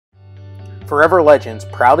Forever Legends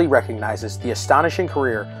proudly recognizes the astonishing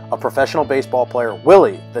career of professional baseball player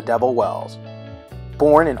Willie "The Devil" Wells.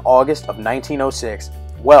 Born in August of 1906,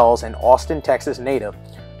 Wells, an Austin, Texas native,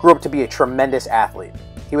 grew up to be a tremendous athlete.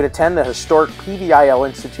 He would attend the historic PVIL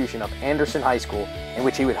institution of Anderson High School, in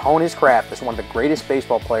which he would hone his craft as one of the greatest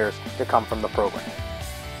baseball players to come from the program.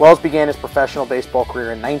 Wells began his professional baseball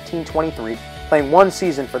career in 1923, playing one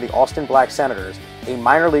season for the Austin Black Senators, a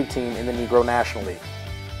minor league team in the Negro National League.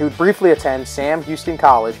 He would briefly attend Sam Houston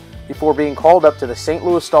College before being called up to the St.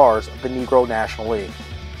 Louis Stars of the Negro National League.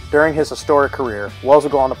 During his historic career, Wells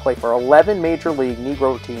would go on to play for 11 Major League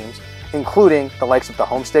Negro teams, including the likes of the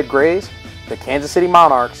Homestead Grays, the Kansas City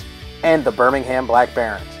Monarchs, and the Birmingham Black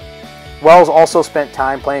Barons. Wells also spent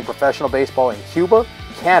time playing professional baseball in Cuba,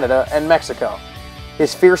 Canada, and Mexico.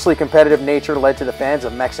 His fiercely competitive nature led to the fans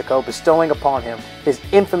of Mexico bestowing upon him his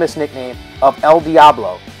infamous nickname of El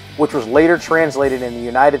Diablo, which was later translated in the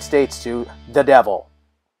United States to the Devil.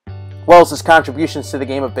 Wells' contributions to the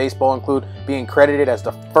game of baseball include being credited as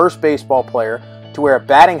the first baseball player to wear a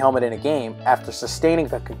batting helmet in a game after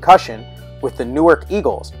sustaining a concussion with the Newark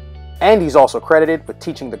Eagles, and he's also credited with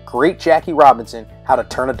teaching the great Jackie Robinson how to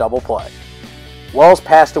turn a double play. Wells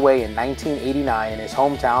passed away in 1989 in his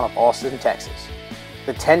hometown of Austin, Texas.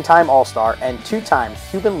 The 10-time All-Star and 2-time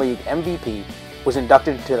Cuban League MVP was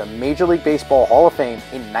inducted into the Major League Baseball Hall of Fame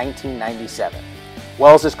in 1997.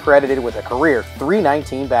 Wells is credited with a career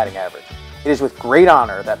 .319 batting average. It is with great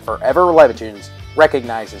honor that Forever Legends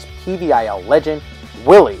recognizes PVIL legend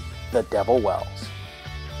Willie "The Devil" Wells.